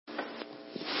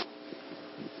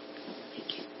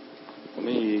我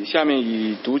们下面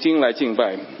以读经来敬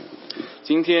拜。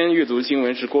今天阅读的经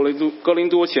文是哥林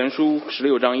多前书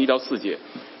16章1到4节，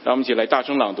让我们一起来大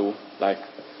声朗读。来，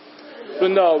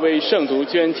论到为圣徒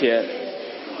捐钱，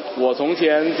我从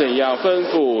前怎样吩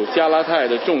咐加拉太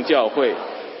的众教会，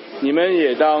你们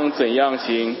也当怎样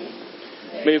行。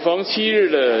每逢7日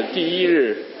的第1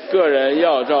日，个人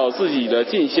要照自己的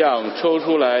进项抽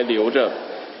出来留着，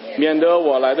免得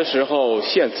我来的时候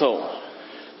献凑。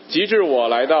及至我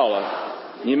来到了，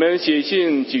你们写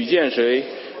信举荐谁，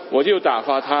我就打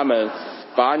发他们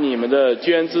把你们的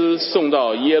捐资送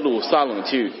到耶路撒冷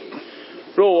去。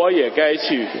若我也该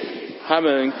去，他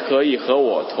们可以和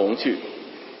我同去。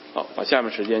好，把下面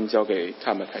时间交给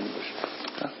他们凯尼博士。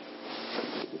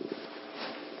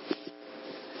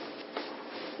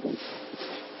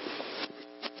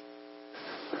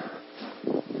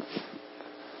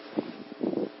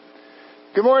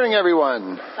Good morning,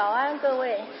 everyone. 早安，各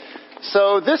位。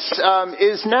So this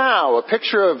is now a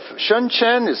picture of Shun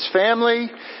Chen, his family,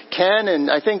 Ken,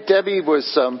 and I think Debbie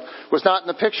was not in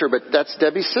the picture, but that's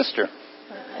Debbie's sister.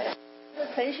 是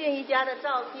陈迅一家的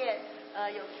照片，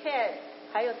有 Ken，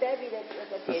 还有 Debbie 的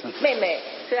姐姐妹妹，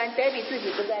虽然 Debbie 自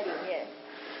己不在里面。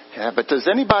Yeah, but does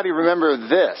anybody remember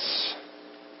this?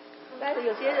 但是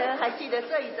有些人还记得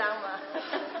这一张吗？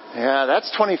 Yeah, that's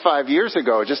 25 years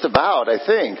ago, just about, I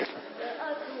think.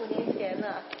 25年前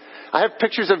了。I have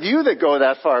pictures of you that go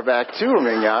that far back too,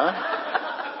 Mingya.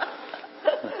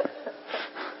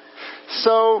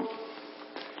 So,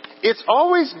 it's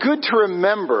always good to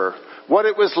remember what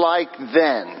it was like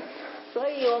then. 所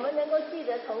以我们能够记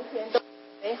得从前都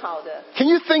美好的。 Can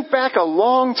you think back a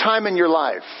long time in your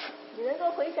life? 你能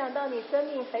够回想到你生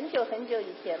命很久很久以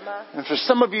前吗？ And for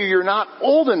some of you, you're not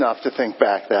old enough to think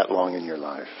back that long in your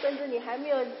life. 甚至你还没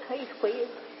有可以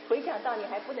回想到你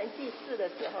还不能记事的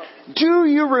时候。 Do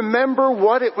you remember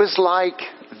what it was like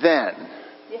then?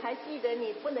 你还记得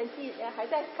你不能记，还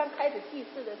在刚开始记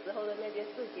事的时候的那些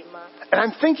事情吗？ And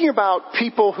I'm thinking about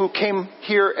people who came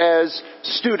here as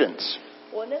students.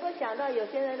 我能够想到有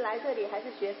些人来这里还是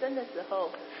学生的时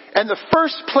候， And the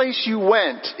first place you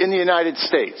went in the United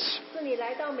States. 是你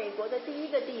来到美国的第一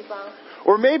个地方。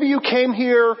 Or maybe you came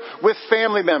here with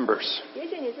family members. 也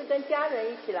许你是跟家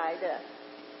人一起来的。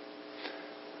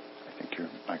 I think your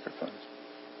microphone.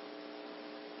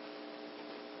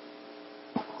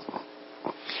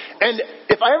 And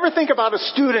if I ever think about a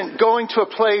student going to a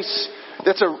place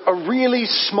that's a really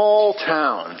small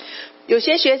town. 有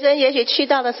些学生也许去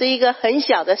到的是一个很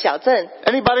小的小镇。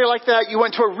 Anybody like that? You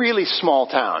went to a really small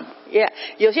town. Yeah，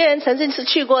 有些人曾经是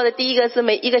去过的第一个是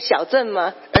一个小镇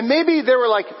吗？ And maybe there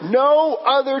were like no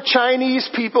other Chinese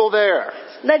people there.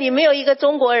 那里没有一个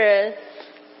中国人。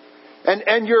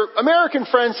 And your American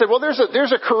friend said, well, there's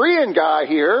a Korean guy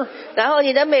here. 然后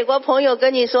你的美国朋友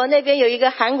跟你说那边有一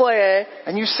个韩国人。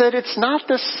 And you said it's not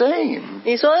the same.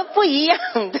 你说不一样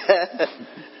的。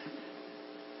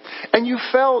 And you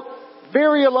felt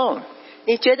very alone.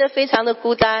 你觉得非常的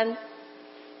孤单。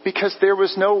 Because there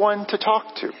was no one to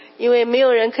talk to. 因为没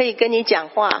有人可以跟你讲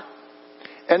话。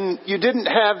 And you didn't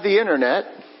have the internet.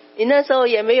 你那时候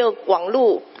也没有网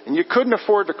络。 And you couldn't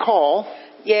afford to call.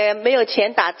 也没有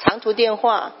钱打长途电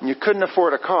话。 And you couldn't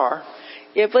afford a car.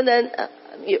 也不能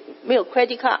没有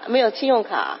credit card， 没有信用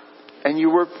卡。 And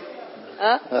you were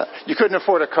you couldn't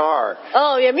afford a car.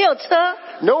 哦，也没有车。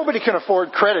 Nobody can afford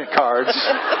credit cards.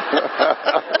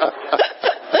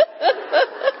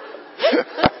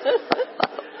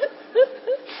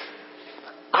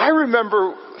 I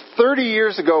remember 30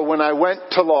 years ago when I went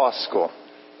to law school.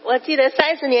 我记得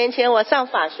30年前我上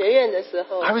法学院的时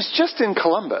候， I was just in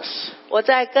Columbus. 我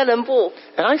在哥伦布，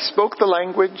 And I spoke the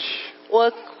language.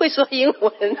 我会说英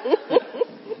文。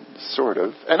Sort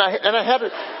of. And I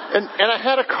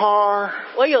had a car.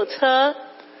 我有车，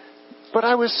 But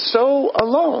I was so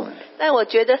alone. 但我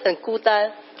觉得很孤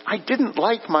单。 I didn't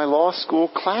like my law school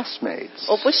classmates.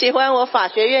 我不喜欢我法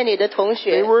学院里的同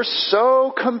They 学， were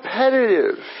so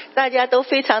competitive. 大家都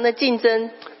非常的竞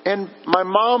争。 And my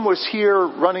mom was here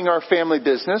running our family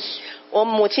business. 我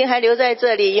母亲还留在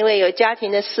这里，因为有家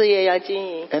庭的事业要经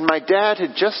营。 And my dad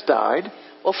had just died.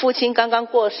 我父亲刚刚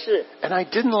过世， And I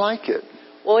didn't like it.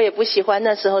 我也不喜欢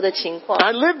那时候的情况。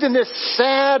 I lived in this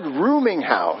sad rooming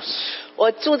house.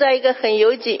 我住在一个很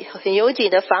拥挤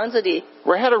的房子里，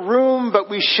 Where I had a room, but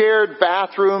we shared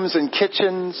bathrooms and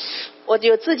kitchens. 我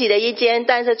有自己的一间，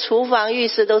但是厨房、浴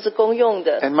室都是公用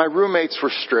的。 And my roommates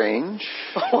were strange.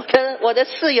 我的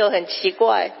室友很奇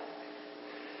怪。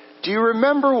 Do you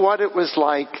remember what it was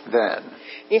like then?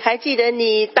 你还记得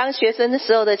你当学生的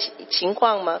时候的情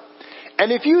况吗？ And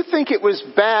if you think it was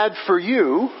bad for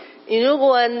you, 如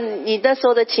果你那时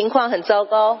候的情况很糟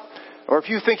糕， Or if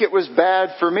you think it was bad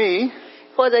for me,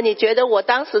 或者你觉得我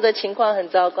当时的情况很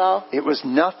糟糕， it was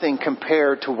nothing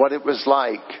compared to what it was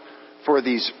like for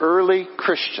these early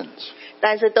Christians.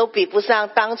 但是都比不上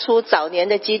当初早年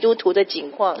的基督徒的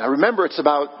情况。 Now remember, it's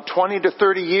about 20 to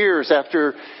 30 years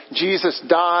after Jesus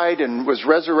died and was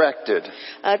resurrected.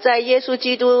 在耶稣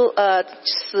基督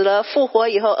死了复活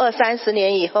以后，20-30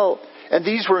年以后， And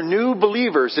these were new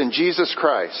believers in Jesus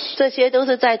Christ. 这些都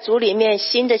是在主里面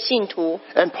新的信徒。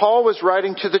 And Paul was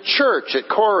writing to the church at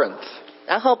Corinth.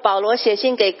 然后保罗写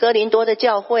信给哥林多的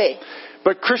教会，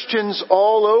 But Christians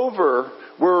all over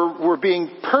were being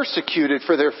persecuted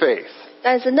for their faith.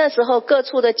 但是那时候各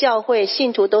处的教会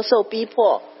信徒都受逼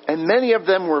迫， And many of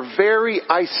them were very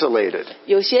isolated.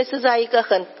 有些是在一个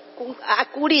很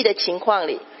孤立的情况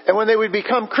里。 And when they would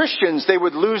become Christians, they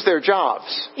would lose their jobs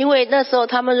因为那时候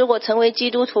他们如果成为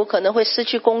基督徒，可能会失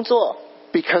去工作，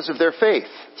 because of their faith.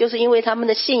 就是因为他们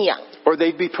的信仰， Or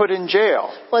they'd be put in jail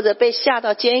或者被下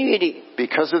到监狱里，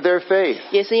 because of their faith.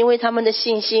 也是因为他们的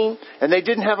信心。 And they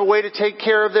didn't have a way to take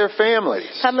care of their families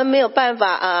他们没有办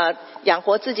法养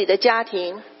活自己的家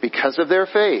庭， because of their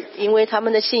faith. 因为他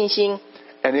们的信心，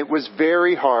 And it was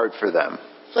very hard for them.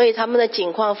 所以他们的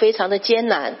境况非常的艰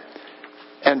难。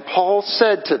 And Paul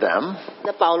said to them,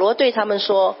 那保罗对他们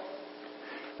说，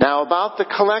 now about the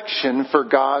collection for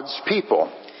God's people.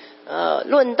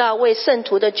 论到为圣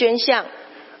徒的捐项，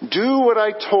 Do what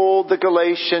I told the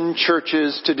Galatian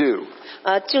churches to do.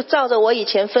 就照着我以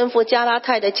前吩咐加拉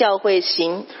太的教会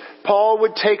行。 Paul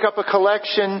would take up a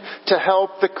collection to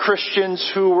help the Christians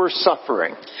who were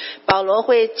suffering. 保罗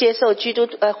会接受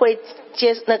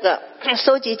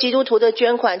收集基督徒的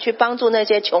捐款，去帮助那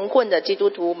些穷困的基督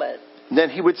徒们。 Then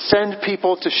he would send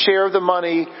people to share the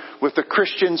money with the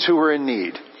Christians who were in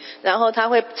need. 然后他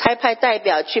会差派代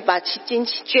表去把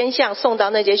捐项送到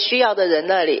那些需要的人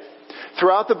那里。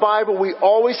 Throughout the Bible, we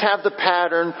always have the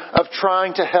pattern of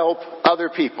trying to help other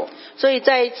people. 所以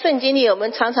在圣经里，我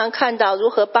们常常看到如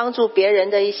何帮助别人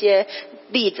的一些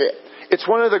例子。 It's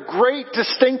one of the great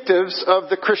distinctives of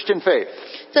the Christian faith.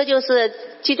 这就是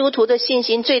基督徒的信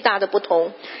心最大的不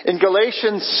同。 In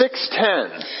Galatians 6:10,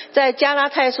 在加拉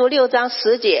太书6章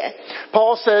10节，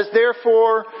 Paul says,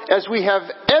 therefore, as we have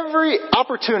every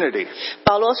opportunity,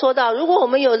 保罗说到，如果我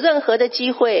们有任何的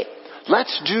机会，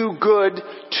 let's do good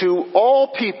to all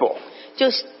people, 就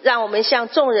让我们向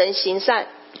众人行善，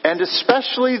 and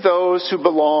especially those who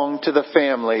belong to the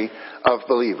family of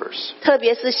believers. 特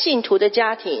别是信徒的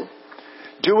家庭，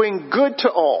 Doing good to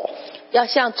all. 要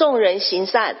向众人行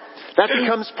善。 That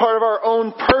becomes part of our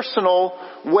own personal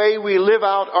way we live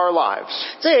out our lives.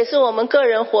 这也是我们个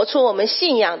人活出我们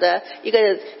信仰的一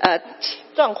个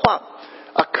状况。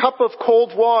 A cup of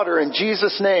cold water in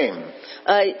Jesus' name.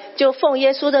 就奉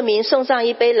耶稣的名送上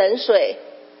一杯冷水，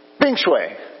冰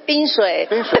水。冰水。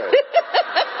冰水。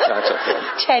That's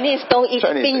okay. Chinese don't eat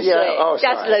Chinese, 冰水 yeah, oh,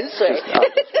 加 sorry. 冷水。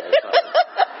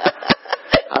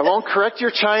 I won't correct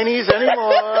your Chinese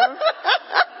anymore.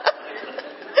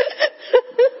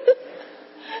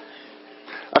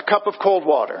 A cup of cold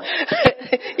water.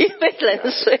 一杯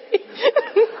冷水。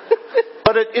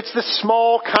 But it's the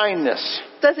small kindness.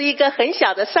 这是一个很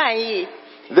小的善意。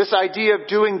 This idea of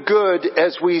doing good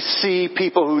as we see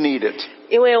people who need it.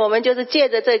 因为我们就是借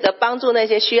着这个帮助那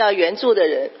些需要援助的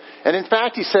人。 And in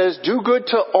fact, he says, do good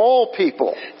to all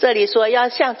people. 这里说要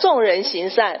向众人行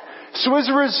善。 So as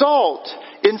a result,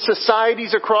 in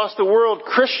societies across the world,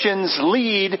 Christians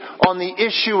lead on the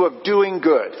issue of doing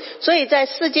good. 所以在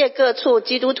世界各处，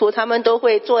基督徒他们都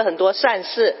会做很多善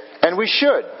事， And we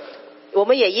should. 我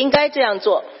们也应该这样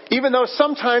做。 Even though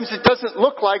sometimes it doesn't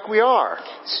look like we are.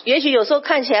 也许有时候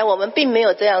看起来我们并没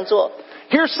有这样做。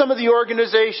 Here's some of the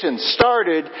organizations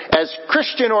started as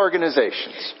Christian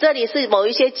organizations. 这里是某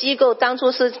一些机构当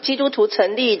初是基督徒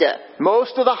成立的。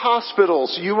 Most of the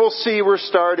hospitals you will see were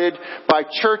started by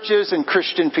churches and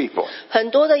Christian people. 很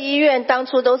多的医院当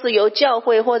初都是由教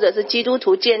会或者是基督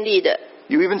徒建立的。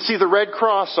 You even see the Red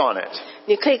Cross on it.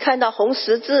 你可以看到红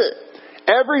十字。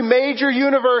 Every major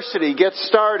university gets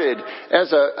started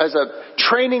as a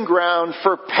training ground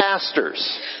for pastors.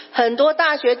 很多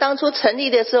大学当初成立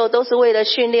的时候都是为了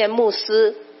训练牧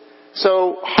师。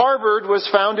 So Harvard was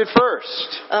founded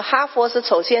first. 哈佛是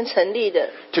首先成立的。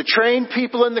 To train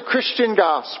people in the Christian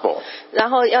gospel. 然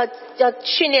后要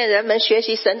训练人们学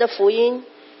习神的福音。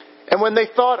 And when they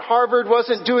thought Harvard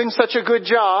wasn't doing such a good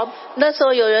job, 那时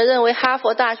候有人认为哈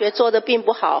佛大学做得并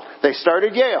不好， they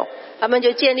started Yale. 他们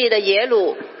就建立了耶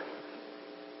鲁。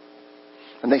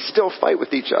 And they still fight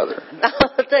with each other. 然后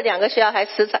这两个学校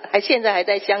现在还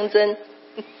在相争。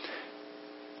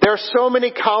There are so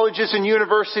many colleges and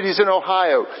universities in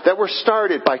Ohio that were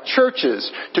started by churches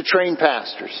to train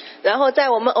pastors. 然后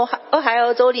在我们俄亥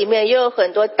俄州里面也有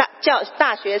很多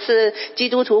大学是基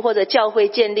督徒或者教会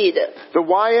建立的。The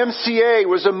YMCA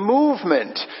was a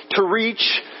movement to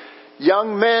reach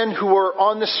young men who were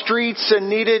on the streets and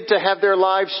needed to have their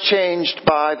lives changed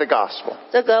by the gospel.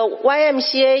 这个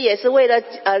YMCA 也是为了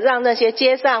让那些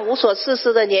街上无所事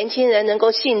事的年轻人能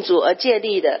够信主而建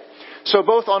立的。So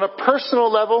both on a personal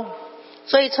level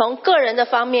所以从个人的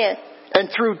方面 and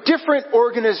through different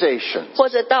organizations, 或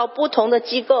者到不同的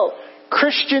机构，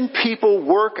 Christian people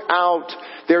work out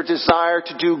their desire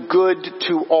to do good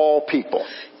to all people.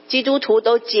 基督徒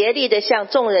都竭力的向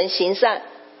众人行善。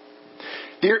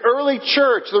The early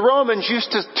church, the Romans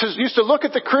used to look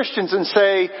at the Christians and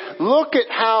say, look at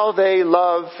how they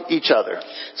love each other.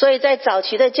 所以在早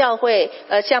期的教会，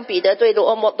像彼得对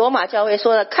罗马教会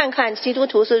说了，看看基督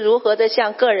徒是如何的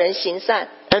向个人行善。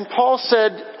And Paul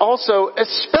said also,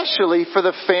 especially for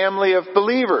the family of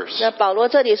believers. 那保罗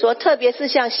这里说，特别是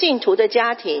像信徒的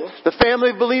家庭， The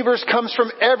family of believers comes from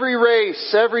every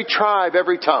race, every tribe,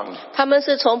 every tongue. 他们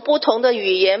是从不同的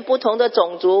语言、不同的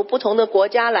种族、不同的国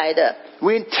家来的。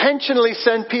We intentionally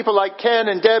send people like Ken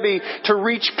and Debbie to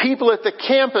reach people at the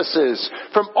campuses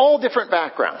from all different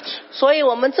backgrounds. 所以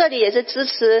我们这里也是支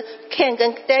持 Ken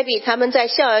跟 Debbie 他们在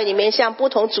校园里面向不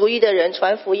同族裔的人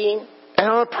传福音。And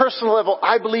on a personal level,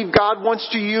 I believe God wants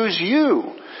to use you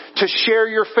to share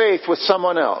your faith with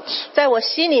someone else. 在我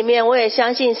心里面，我也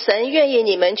相信神愿意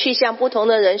你们去向不同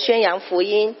的人宣扬福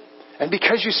音。And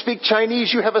because you speak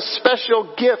Chinese, you have a special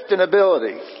gift and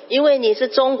ability 因为你是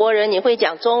中国人，你会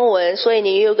讲中文，所以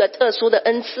你有个特殊的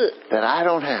恩赐。that I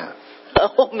don't have.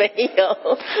 我没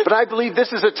有。But I believe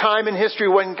this is a time in history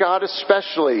when God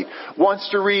especially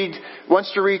wants to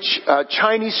reach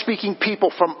Chinese-speaking people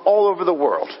from all over the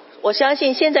world. 我相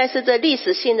信现在是这历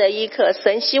史性的一刻，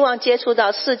神希望接触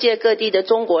到世界各地的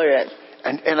中国人。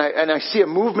And I see a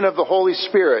movement of the Holy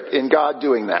Spirit in God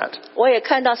doing that. 我也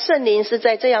看到圣灵是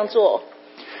在这样做。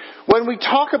When we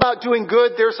talk about doing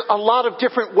good, there's a lot of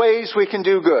different ways we can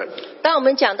do good. 当我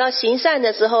们讲到行善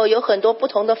的时候，有很多不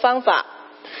同的方法。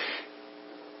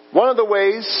One of the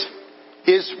ways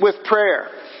is with prayer.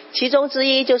 其中之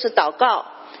一就是祷告。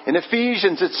In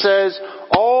Ephesians it says,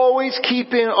 always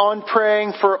keeping on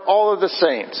praying for all of the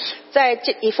saints. 在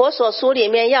以弗所书里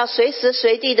面，要随时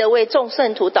随地的为众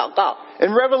圣徒祷告。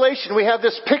In Revelation we have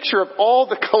this picture of all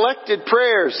the collected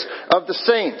prayers of the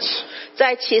saints.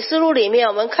 在启示录里面，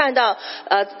我们看到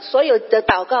所有的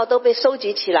祷告都被收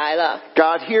集起来了。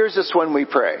God hears us when we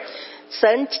pray.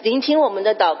 神聆听我们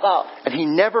的祷告， And He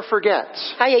never forgets.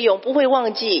 他也永不会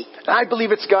忘记。 I believe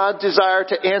it's God's desire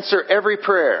to answer every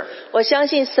prayer. 我相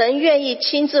信神愿意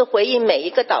亲自回应每一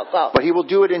个祷告， But He will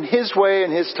do it in His way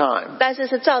and His time. 但是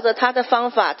是照着他的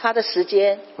方法、他的时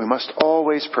间。 We must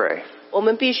always pray. 我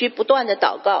们必须不断的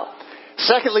祷告。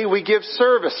 Secondly, we give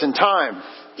service and time.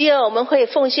 第二，我们会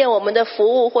奉献我们的服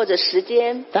务或者时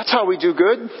间， That's how we do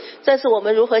good. 这是我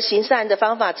们如何行善的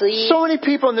方法之一。 So many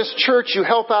people in this church, you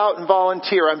help out and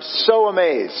volunteer. I'm so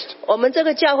amazed. 我们这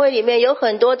个教会里面有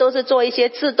很多都是做一些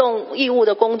自动义务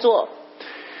的工作。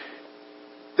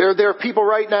There are people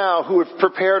right now who have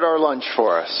prepared our lunch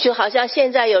for us. 就好像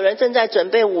现在有人正在准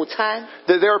备午餐，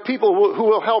 There are people who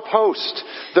will help host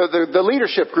the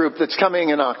leadership group that's coming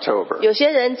in October. 有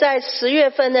些人在10月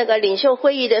份那个领袖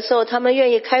会议的时候，他们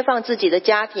愿意开放自己的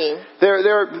家庭。 There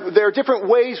are different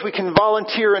ways we can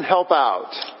volunteer and help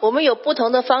out. 我们有不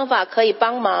同的方法可以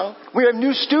帮忙。 We have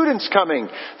new students coming.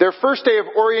 Their first day of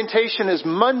orientation is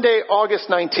Monday, August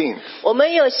 19th. 我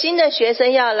们有新的学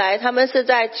生要来，他们是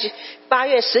在8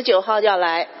月19号要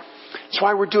来。 That's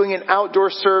why we're doing an outdoor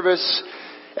service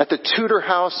at the Tudor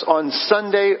House on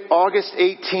Sunday, August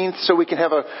 18th, so we can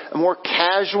have a more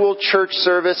casual church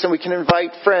service and we can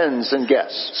invite friends and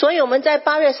guests. 所以我们在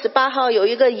8月18号有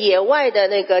一个野外的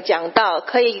那个讲道，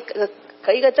可以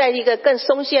在一个更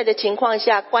松懈的情况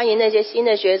下，欢迎那些新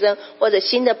的学生或者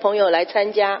新的朋友来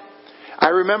参加。I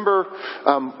remember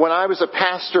when I was a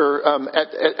pastor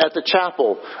at the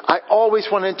chapel, I always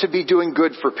wanted to be doing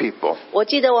good for people. 我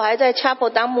记得我还在 chapel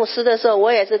当牧师的时候，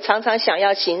我也是常常想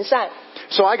要行善。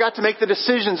So I got to make the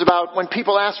decisions about when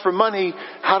people ask for money,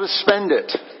 how to spend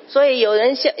it. 所以有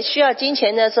人需要金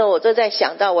钱的时候，我就在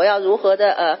想到我要如何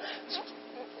的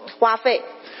花费。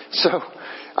 So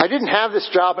I didn't have this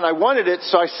job and I wanted it,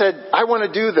 so I said, I want to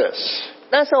do this.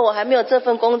 那时候我还没有这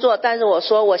份工作，但是我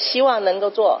说我希望能够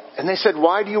做。 And they said,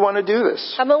 why do you want to do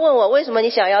this? 他们问我为什么你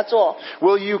想要做？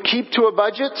 Will you keep to a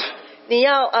budget? 你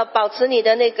要保持你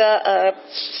的那个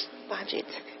budget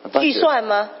预算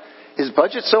吗？ Is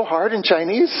budget so hard in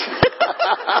Chinese?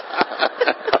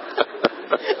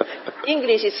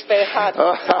 English is very hard.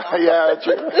 Yeah,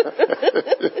 true.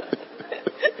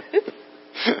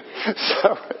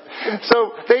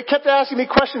 So they kept asking me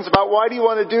questions about why do you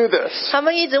want to do this? 他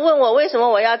们一直问我为什么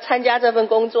我要参加这份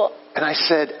工作。And I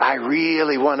said, I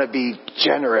really want to be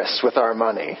generous with our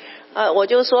money. 我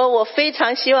就说我非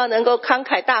常希望能够慷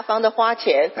慨大方的花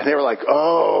钱。And they were like,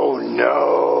 oh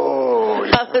no.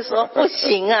 他们说不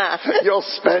行啊 You'll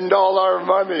spend all our 你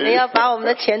money. 要把我们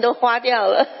的钱都花掉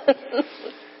了。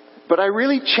But I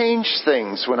really changed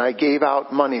things when I gave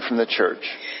out money from the church.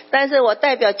 但是我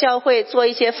代表教会做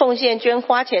一些奉献捐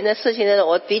花钱的事情的时候，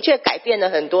我的确改变了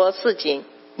很多事情。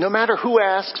No matter who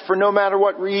asked, for no matter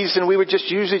what reason, we would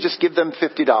usually just give them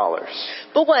 $50.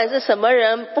 不管是什么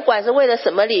人，不管是为了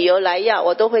什么理由来要，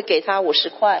我都会给他50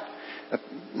块。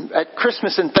At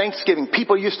Christmas and Thanksgiving,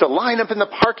 people used to line up in the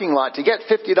parking lot to get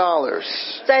 $50.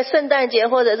 在圣诞节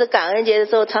或者是感恩节的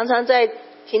时候，常常在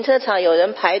停车场有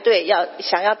人排队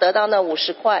想要得到那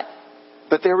50块。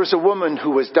But there was a woman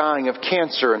who was dying of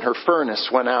cancer and her furnace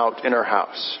went out in her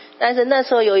house. 但是那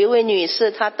时候有一位女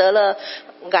士，她得了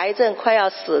癌症，快要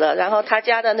死了，然后她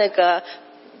家的那个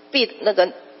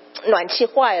暖气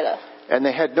坏了。And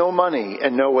they had no money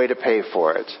and no way to pay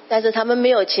for it. 但是他们没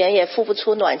有钱，也付不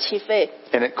出暖气费。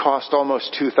And it cost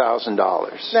almost $2,000.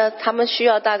 那他们需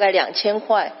要大概2000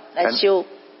块来修。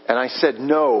And I said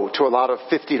no to a lot of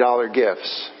 $50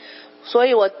 gifts. 所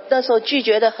以我那时候拒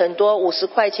绝了很多50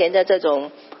块钱的这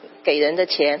种给人的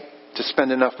钱。To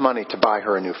spend enough money to buy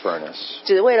her a new furnace.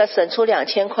 只为了省出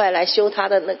2000块来修她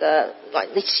的那个暖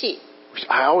气。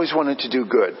I always wanted to do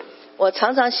good.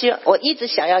 我一直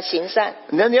想要行善。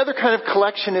And then the other kind of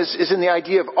collection is in the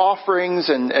idea of offerings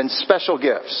and special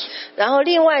gifts. 然后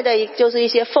另外的就是一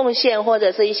些奉献或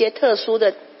者是一些特殊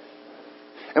的。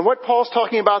And what Paul's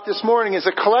talking about this morning is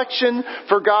a collection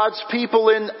for God's people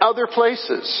in other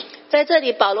places. 在这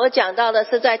里保罗讲到的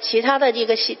是在其他的一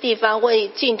个地方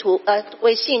为信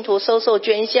徒收受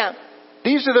捐项。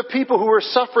These are the people who are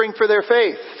suffering for their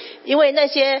faith. 因为那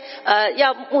些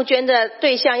要募捐的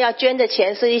对象要捐的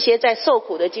钱是一些在受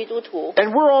苦的基督徒。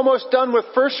And we're almost done with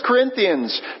 1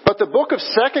 Corinthians, but the book of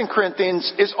 2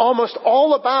 Corinthians is almost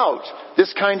all about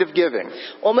this kind of giving.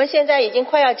 我们现在已经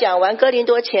快要讲完哥林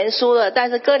多前书了，但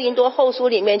是哥林多后书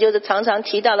里面就是常常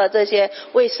提到了这些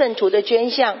为圣徒的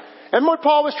捐项。And what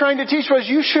Paul was trying to teach was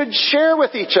you should share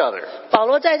with each other. 保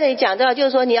罗在这里讲到就是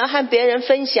说你要和别人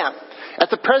分享。At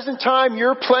the present time,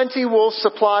 your plenty will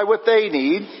supply what they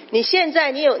need. 你现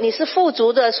在你是富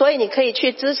足的，所以你可以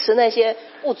去支持那些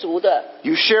不足的。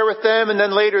You share with them and then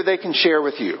later they can share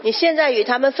with you. 你现在与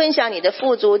他们分享你的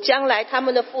富足，将来他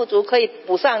们的富足可以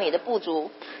补上你的不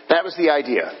足。That was the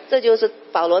idea. 这就是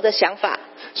保罗的想法。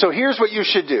So here's what you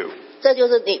should do. 这就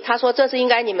是他说这是应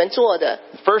该你们做的。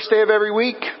First day of every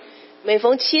week. 每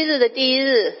逢7日的第1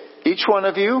日。Each one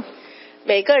of you.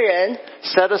 每个人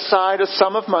set aside a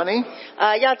sum of money.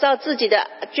 要照自己的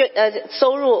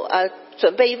收入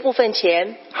准备一部分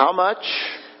钱。How much?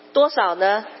 多少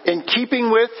呢？ In keeping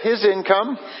with his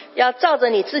income. 要照着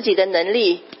你自己的能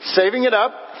力。Saving it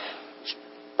up.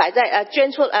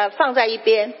 放在一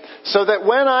边。So that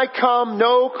when I come,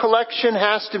 no collection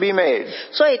has to be made.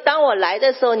 所以当我来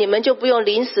的时候，你们就不用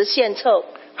临时献凑。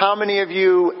How many of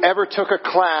you ever took a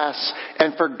class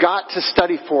and forgot to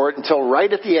study for it until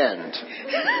right at the end?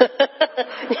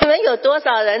 你们有多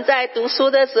少人在读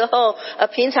书的时候，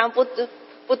平常不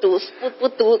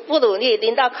努力，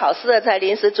临到考试了才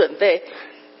临时准备？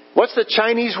 What's the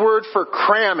Chinese word for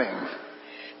cramming?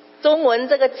 中文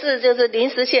这个字就是临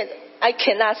时献。I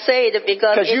cannot say it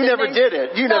because you never did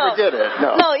it. You never did it.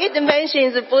 No, it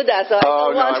mentions Buddha, so I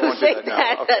don't want to say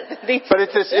that. Okay. But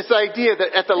it's the idea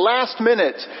that at the last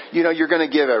minute, you're going to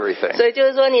give everything. 所以就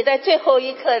是说你在最后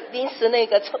一刻临时那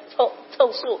个凑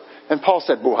数。And Paul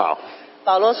said, 不好。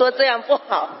保罗说这样不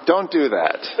好。Don't do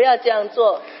that. 不要这样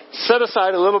做。Set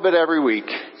aside a little bit every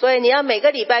week. 所以你要每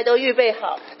个礼拜都预备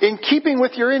好。In keeping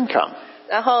with your income.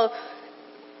 然后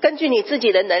根据你自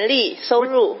己的能力收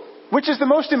入。Which is the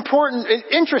most important and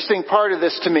interesting part of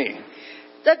this to me.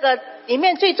 这个里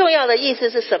面最重要的意思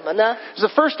是什么呢？ It's the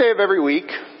first day of every week.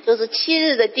 就是7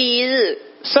日的第1日。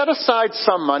Set aside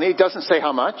some money. It doesn't say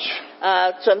how much.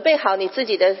 准备好你自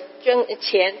己的捐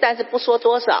钱，但是不说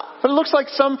多少。But it looks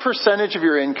like some percentage of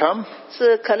your income.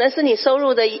 可能是你收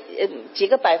入的几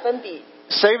个百分比。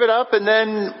Save it up and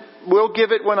then we'll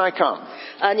give it when I come.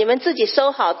 你们自己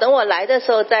收好，等我来的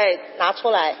时候再拿出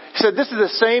来。He said, this is the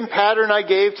same pattern I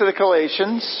gave to the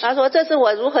Galatians. 他说这是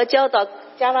我如何教导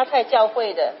加拉太教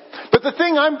会的。But the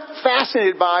thing I'm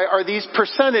fascinated by are these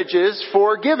percentages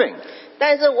for giving.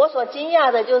 但是我所惊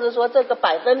讶的就是说这个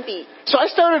百分比。So I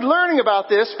started learning about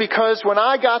this because when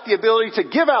I got the ability to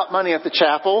give out money at the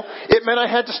chapel, it meant I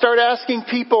had to start asking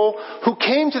people who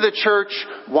came to the church,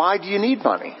 why do you need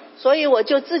money? 所以我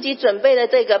就自己准备了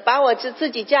这个，把我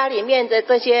自己家里面的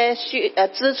这些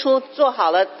支出做好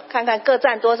了，看看各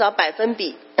占多少百分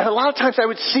比。And a lot of times I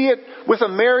would see it with a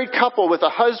married couple, with a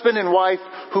husband and wife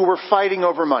who were fighting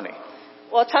over money.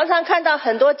 我常常看到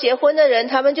很多结婚的人，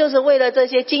他们就是为了这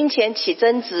些金钱起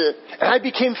争执。And I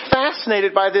became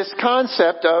fascinated by this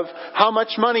concept of how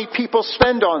much money people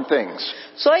spend on things.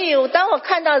 所以当我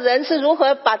看到人是如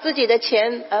何把自己的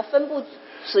钱分布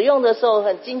使用的时候，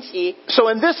很惊奇。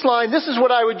So in this line, this is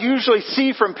what I would usually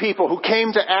see from people who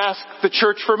came to ask the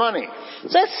church for money.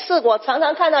 这是我常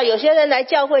常看到有些人来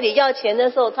教会里要钱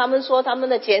的时候，他们说他们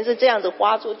的钱是这样子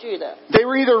花出去的。They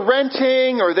were either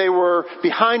renting or they were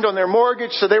behind on their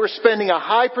mortgage, so they were spending a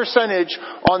high percentage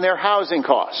on their housing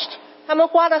cost. 他们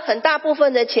花了很大部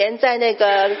分的钱在那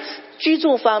个居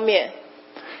住方面。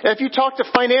And if you talk to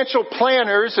financial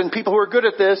planners and people who are good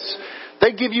at this,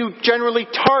 they give you generally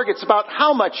targets about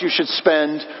how much you should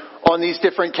spend on these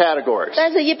different categories.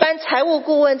 但是一般财务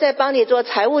顾问在帮你做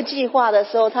财务计划的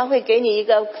时候，他会给你一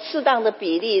个适当的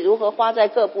比例，如何花在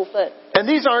各部分。And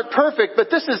these aren't perfect,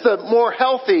 but this is the more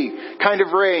healthy kind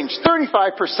of range.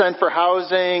 35% for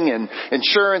housing and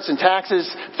insurance and taxes.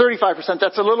 35%,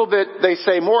 that's a little bit, they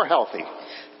say, more healthy.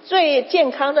 最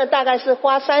健康的大概是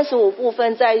花35部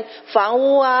分在房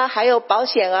屋啊，还有保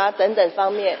险啊等等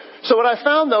方面。So what I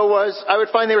found though was I would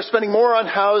find they were spending more on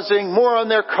housing, more on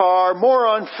their car, more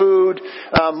on food,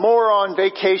 more on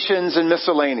vacations and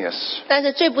miscellaneous. 但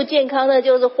是最不健康的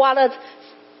就是花了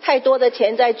太多的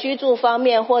钱在居住方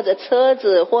面，或者车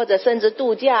子，或者甚至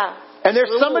度假。And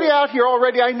there's somebody out here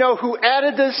already I know who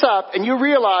added this up, and you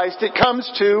realized it comes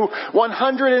to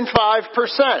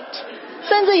 105%.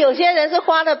 甚至有些人是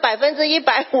花了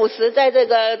150%在这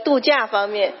个度假方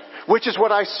面。Which is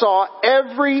what I saw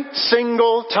every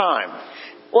single time.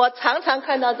 我常常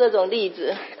看到这种例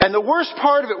子。And the worst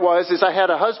part of it is I had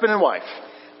a husband and wife.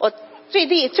 我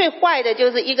最坏的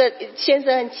就是一个先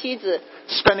生和妻子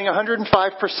spending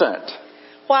 105%.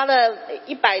 花了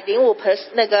105%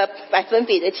那个百分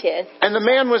比的钱。And the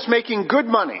man was making good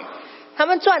money. 他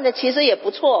们赚的其实也不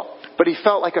错。But he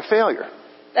felt like a failure.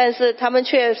 但是他们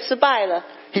却失败了。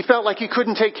He felt like he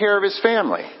couldn't take care of his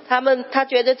family. 他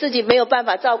觉得自己没有办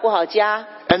法照顾好家。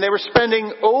And they were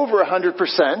spending over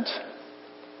 100%.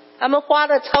 他们花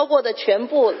了超过的全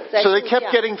部在度假。So they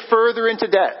kept getting further into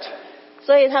debt.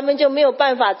 所以他们就没有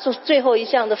办法做最后一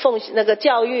项的那个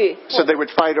教育。So they would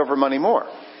fight over money more.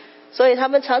 所以他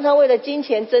们常常为了金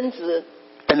钱争执。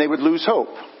And they would lose hope.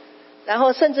 然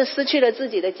后甚至失去了自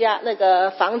己的家那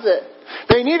个房子。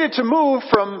They needed to move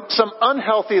from some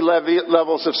unhealthy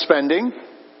levels of spending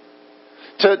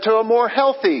to a more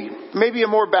healthy, maybe a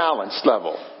more balanced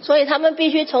level. 所以他们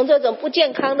必须从这种不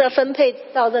健康的分配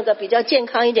到那个比较健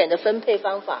康一点的分配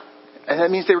方法。And that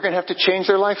means they were going to have to change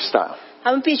their lifestyle.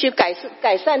 他们必须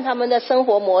改善他们的生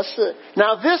活模式。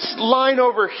Now this line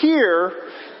over here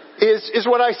is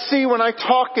what I see when I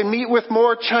talk and meet with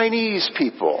more Chinese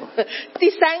people. 第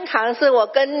三行是我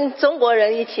跟中国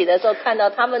人一起的时候看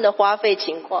到他们的花费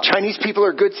情况。Chinese people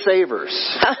are good savers.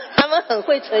 他们很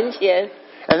会存钱。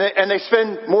And they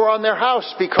spend more on their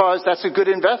house because that's a good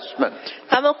investment.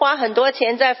 他们花很多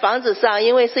钱在房子上，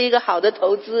因为是一个好的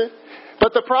投资。But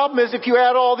the problem is if you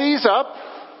add all these up,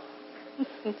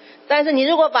 但是你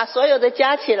如果把所有的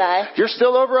加起来 you're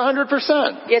still over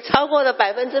 100%. 也超过了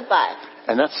100%。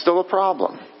And that's still a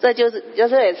problem. 这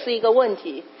也是一个问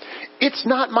题。It's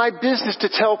not my business to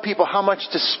tell people how much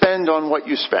to spend on what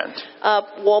you spend.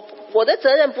 我的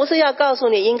责任不是要告诉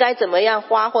你应该怎么样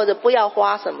花或者不要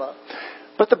花什么。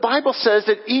But the Bible says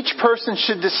that each person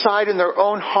should decide in their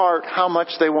own heart how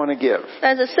much they want to give.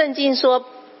 但是圣经说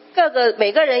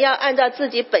每个人要按照自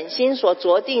己本心所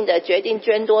酌定的决定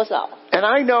捐多少。And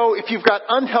I know if you've got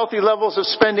unhealthy levels of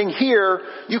spending here,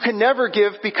 you can never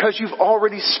give because you've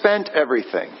already spent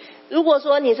everything. 如果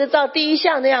说你是照第一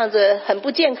项那样子很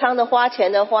不健康的花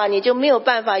钱的话，你就没有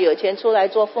办法有钱出来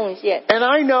做奉献。And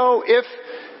I know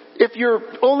if you're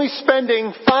only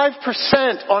spending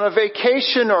 5% on a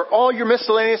vacation or all your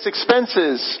miscellaneous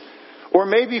expenses, or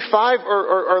maybe 5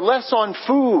 or less on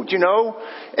food,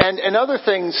 and other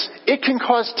things, it can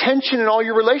cause tension in all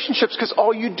your relationships because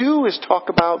all you do is talk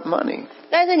about money.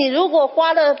 但是你如果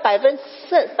花了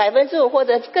5%或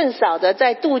者更少的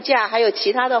在度假还有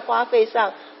其他的花费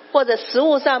上，或者食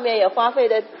物上面也花费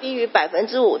的低于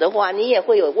5%的话，你也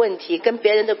会有问题，跟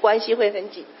别人的关系会很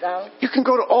紧张。You can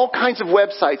go to all kinds of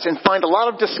websites and find a lot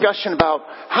of discussion about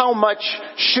how much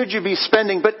should you be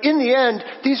spending. But in the end,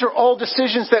 these are all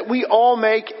decisions that we all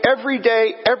make every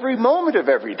day, every moment of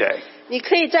every day. 你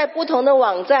可以在不同的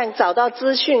网站找到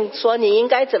资讯，说你应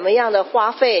该怎么样的花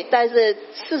费，但是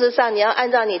事实上你要按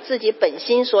照你自己本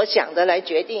心所想的来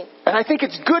决定。And I think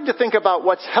it's good to think about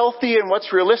what's healthy and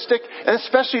what's realistic, and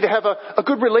especially to have a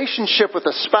good relationship with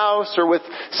a spouse or with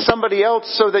somebody else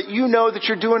so that you know that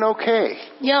you're doing okay.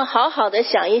 你要好好的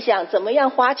想一想，怎么样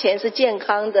花钱是健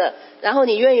康的，然后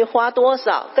你愿意花多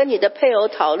少，跟你的配偶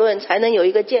讨论，才能有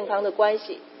一个健康的关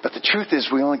系。 But the truth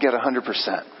is we only get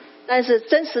 100%. 但是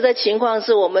真实的情况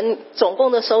是我们总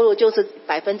共的收入就是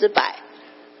100%。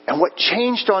And what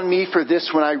changed on me for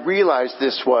this when I realized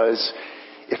this was,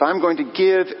 if I'm going to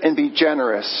give and be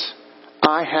generous,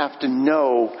 I have to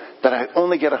know that I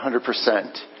only get 100%,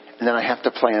 and then I have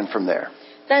to plan from there.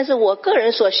 但是我个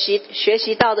人所学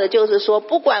习到的就是说，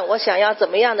不管我想要怎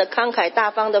么样的慷慨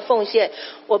大方的奉献，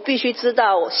我必须知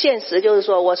道现实就是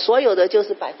说我所有的就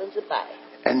是100%。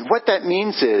And what that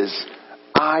means is,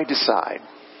 I decide.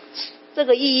 这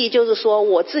个意义就是说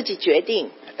我自己决定。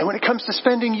 And when it comes to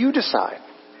spending, you decide.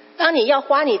 当你要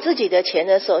花你自己的钱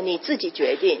的时候，你自己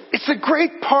决定。 It's the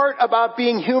great part about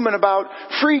being human, about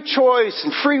free choice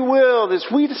and free will, is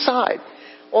we decide.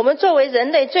 我们作为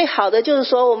人类最好的就是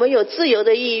说，我们有自由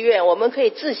的意愿，我们可以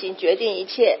自行决定一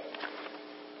切。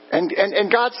And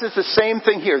God says the same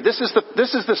thing here. This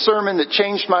is the sermon that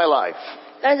changed my life.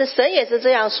 但是神也是这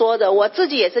样说的，我自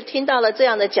己也是听到了这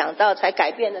样的讲道才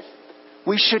改变的。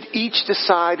 We should each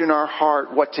decide in our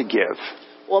heart what to give.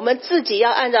 我们自己要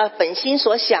按照本心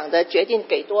所想的决定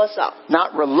给多少，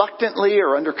 Not reluctantly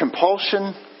or under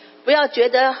compulsion. 不要觉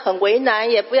得很为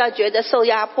难，也不要觉得受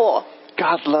压迫。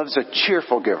 God loves a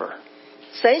cheerful giver,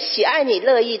 神喜爱你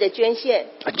乐意的捐献，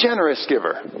 a generous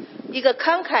giver, 一个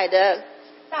慷慨的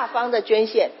大方的捐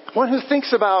献。 one who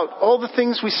thinks about all the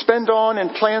things we spend on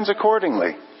and plans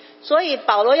accordingly. 所以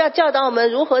保罗要教导我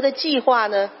们如何的计划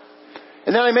呢？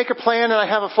 And then I make a plan and I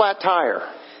have a flat tire.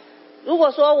 如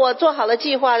果说我做好了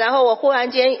计划，然后我忽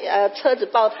然间车子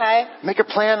爆胎， Make a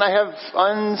plan, I have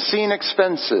unseen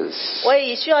expenses. 我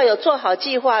也需要有做好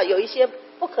计划，有一些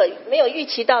没有预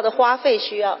期到的花费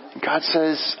需要。 God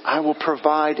says, I will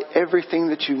provide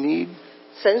everything that you need.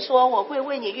 神说我会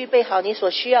为你预备好你所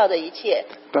需要的一切。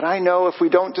 But I know if we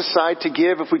don't decide to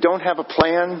give, if we don't have a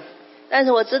plan, 但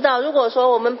是我知道，如果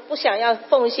说我们不想要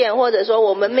奉献，或者说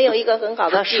我们没有一个很好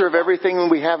的计 pressure of 划， everything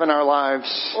we have in our lives,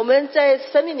 我们在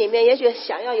生命里面也许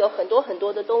想要有很多很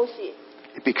多的东西，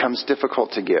 it becomes difficult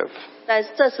to give. 但是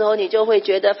这时候你就会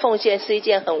觉得奉献是一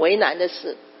件很为难的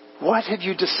事。 What have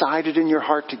you decided in your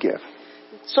heart to give?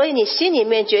 所以你心里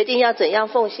面决定要怎样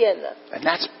奉献了， And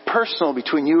that's personal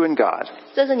between you and God.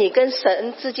 这是你跟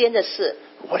神之间的事。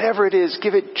 Whatever it is,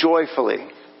 give it joyfully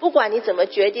不管你怎么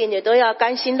决定，你都要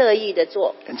甘心乐意的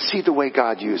做， and see the way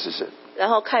God uses it. 然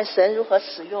后看神如何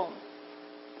使用。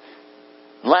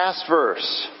 Last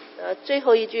verse. 最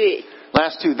后一句，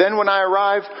 Last two. Then when I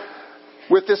arrive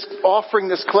with this offering,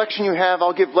 this collection you have,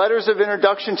 I'll give letters of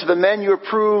introduction to the men you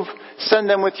approve. Send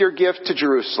them with your gift to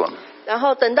Jerusalem. 然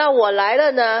后等到我来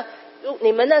了呢，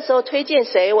你们那时候推荐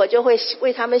谁，我就会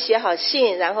为他们写好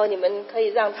信，然后你们可以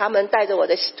让他们带着我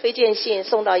的推荐信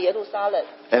送到耶路撒冷。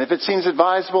 And if it seems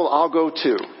advisable, I'll go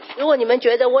too. 如果你们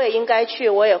觉得我也应该去，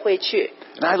我也会去。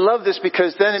 And I love this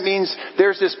because then it means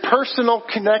there's this personal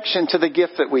connection to the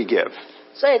gift that we give.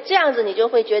 所以这样子你就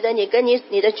会觉得你跟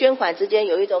你的捐款之间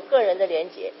有一种个人的连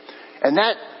结， And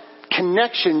that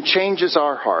connection changes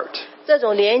our heart. 这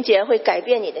种连结会改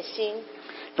变你的心。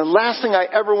 The last thing I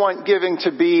ever want giving to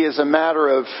be is a matter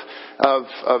of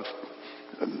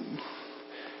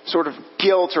sort of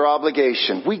guilt or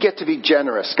obligation. We get to be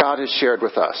generous. God has shared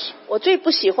with us. 我最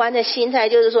不喜欢的心态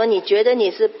就是说，你觉得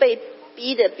你是被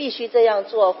逼的必须这样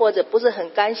做，或者不是很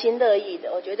甘心乐意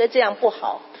的，我觉得这样不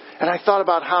好。 And I thought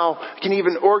about how we can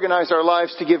even organize our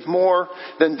lives to give more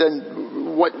than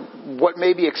what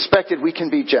may be expected. We can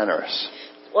be generous.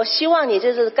 我希望你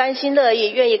就是甘心乐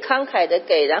意，愿意慷慨的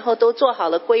给，然后都做好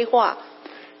了规划。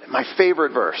 My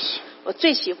favorite verse. 我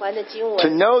最喜欢的经 To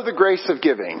文， know the grace of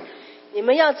giving 你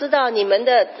们要知道你们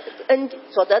的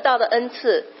所得到的恩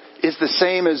赐， is the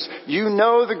same as you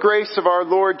know the grace of our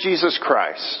Lord Jesus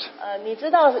Christ. 你知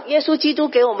道耶稣基督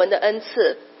给我们的恩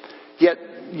赐，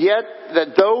 Yet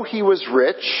that though he was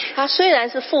rich, 他虽然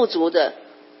是富足的，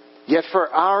 yet for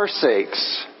our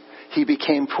sakes he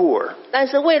became poor. 但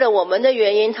是为了我们的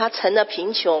原因，他成了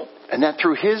贫穷。 And that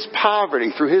through his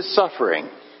poverty, through his suffering,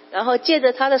 然后借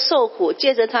着他的受苦，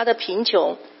借着他的贫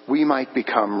穷， we might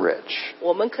become rich.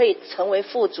 我们可以成为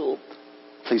富足。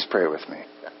 Please pray with me.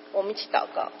 我们一起祷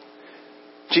告。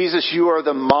 Jesus, you are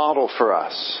the model for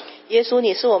us. 耶稣，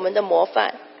你是我们的模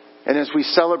范。 And as we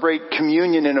celebrate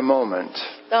communion in a moment,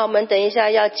 当我们等一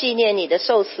下要纪念你的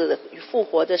受死与复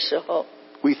活的时候，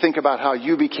 we think about how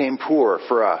you became poor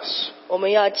for us. 我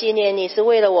们要纪念你是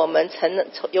为了我们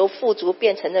由富足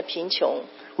变成了贫穷。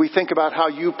 We think about how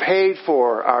you paid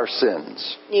for our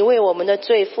sins. 你为我们的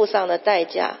罪付上了代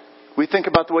价。 We think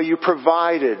about the way you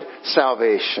provided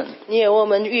salvation. 你也为我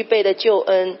们预备了救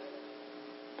恩。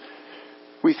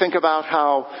 We think about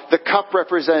how the cup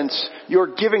represents your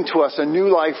giving to us a new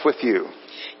life with you.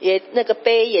 也那个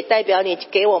杯也代表你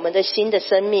给我们的新的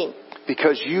生命，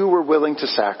 Because you were willing to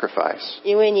sacrifice.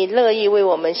 因为你乐意为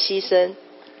我们牺牲，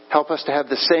 Help us to have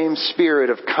the same spirit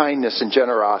of kindness and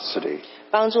generosity.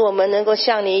 帮助我们能够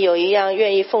像你有一样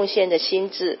愿意奉献的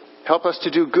心智， Help us to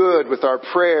do good with our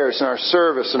prayers and our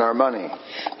service and our money.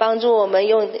 帮助我们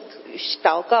用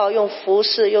祷告、用服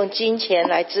侍、用金钱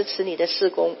来支持你的事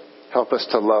工， Help us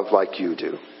to love like you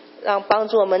do. 让帮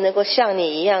助我们能够像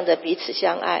你一样的彼此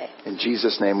相爱。 In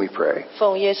Jesus' name we pray.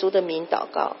 奉耶稣的名祷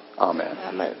告， Amen.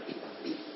 阿们。